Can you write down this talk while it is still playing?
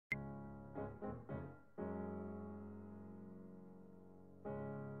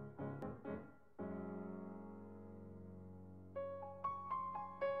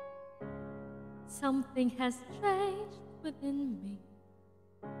Something has changed within me.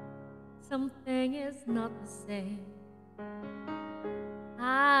 Something is not the same.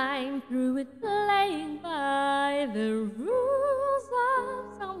 I'm through with playing by the rules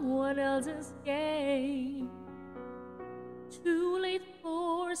of someone else's game. Too late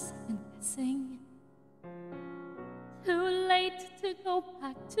for second guessing. Too late to go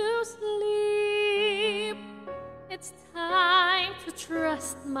back to sleep. It's time to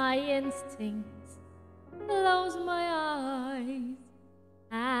trust my instincts, close my eyes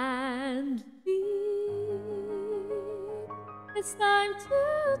and leave. It's time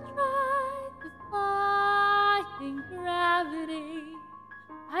to try defying gravity.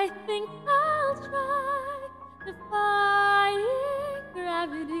 I think I'll try defying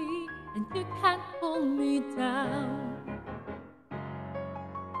gravity, and you can't pull me down.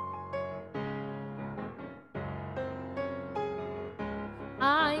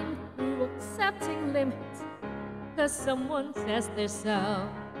 I'm through accepting limits, 'cause someone says they're so.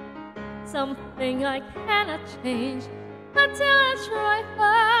 Something I cannot change. Until I try,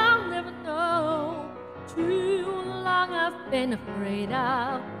 I'll never know. Too long I've been afraid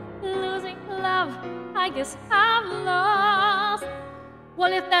of losing love. I guess I'm lost.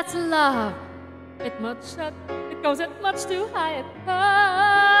 Well, if that's love, it goes at much too high a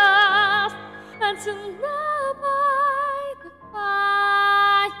cost. And so now by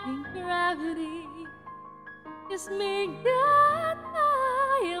defying gravity, it's me, God,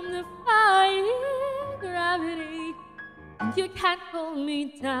 I am defying gravity, and you can't pull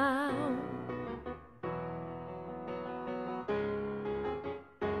me down.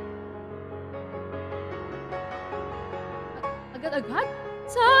 God.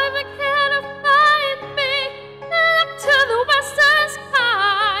 So if you can't find me, look to the western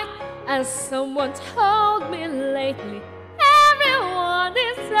sky. As someone told me lately, everyone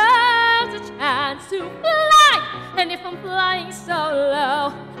deserves a chance to fly. And if I'm flying so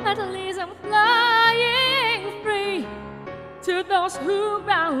low, at least I'm flying free. To those who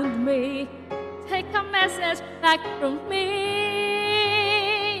ground me, take a message back from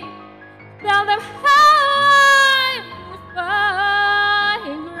me. Tell them how I'm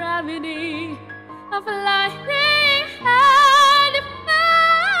defying gravity. I'm flying high,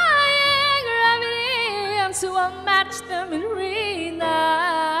 defying gravity, and so I'll match them in renown.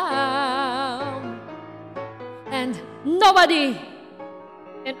 And nobody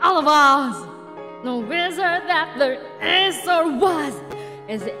in all of Oz, no wizard that there is or was,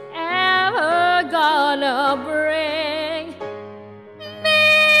 is ever gonna bring